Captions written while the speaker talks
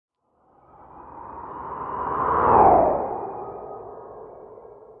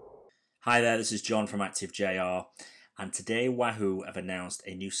Hi there, this is John from ActiveJR, and today Wahoo have announced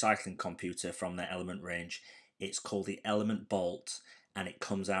a new cycling computer from their Elemnt range. It's called the Elemnt Bolt, and it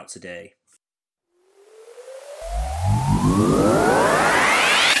comes out today.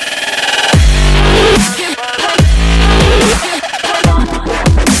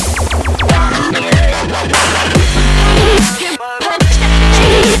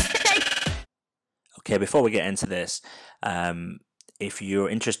 Okay, before we get into this, if you're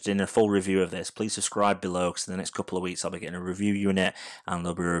interested in a full review of this, please subscribe below, because in the next couple of weeks I'll be getting a review unit and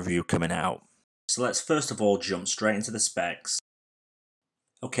there'll be a review coming out. So let's first of all jump straight into the specs.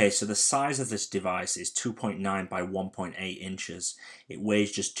 Okay, so the size of this device is 2.9 by 1.8 inches. It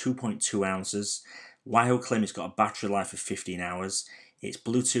weighs just 2.2 ounces. Wahoo claim it's got a battery life of 15 hours. It's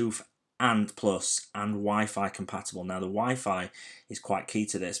Bluetooth and Plus and Wi-Fi compatible. Now the Wi-Fi is quite key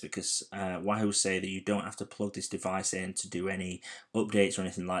to this because Wahoo say that you don't have to plug this device in to do any updates or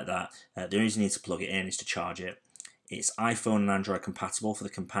anything like that. The only reason you need to plug it in is to charge it. It's iPhone and Android compatible for the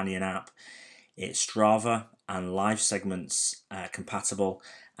companion app. It's Strava and live segments compatible,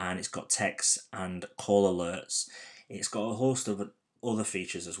 and it's got text and call alerts. It's got a host of other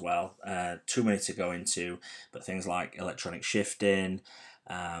features as well, too many to go into, but things like electronic shifting,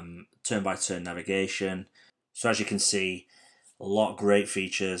 turn-by-turn navigation. So as you can see, a lot of great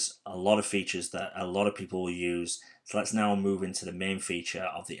features, a lot of features that a lot of people will use. So let's now move into the main feature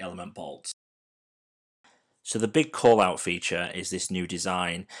of the Elemnt Bolt. So the big call out feature is this new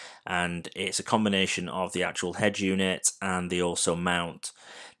design, and it's a combination of the actual head unit and the also mount.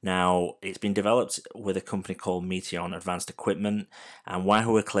 Now it's been developed with a company called Meteon Advanced Equipment, and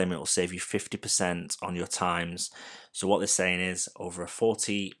Wahoo are claiming it will save you 50% on your times. So what they're saying is over a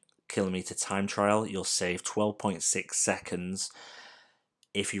 40-kilometer time trial you'll save 12.6 seconds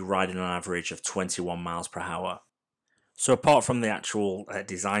if you ride at an average of 21 miles per hour. So apart from the actual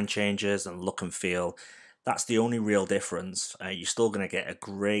design changes and look and feel, that's the only real difference. You're still going to get a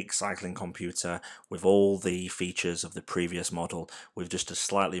great cycling computer with all the features of the previous model with just a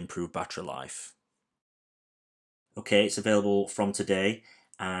slightly improved battery life. Okay, it's available from today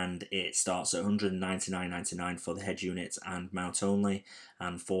and it starts at $199.99 for the head unit and mount only,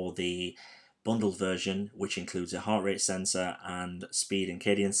 and for the bundled version, which includes a heart rate sensor and speed and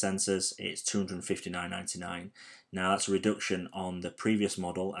cadence sensors, it's $259.99. Now that's a reduction on the previous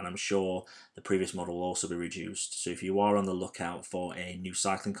model, and I'm sure the previous model will also be reduced. So if you are on the lookout for a new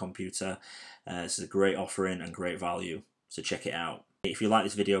cycling computer, this is a great offering and great value, so check it out. If you like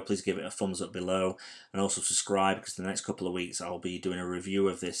this video, please give it a thumbs up below, and also subscribe, because in the next couple of weeks I'll be doing a review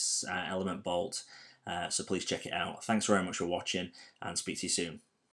of this Elemnt Bolt, so please check it out. Thanks very much for watching, and speak to you soon.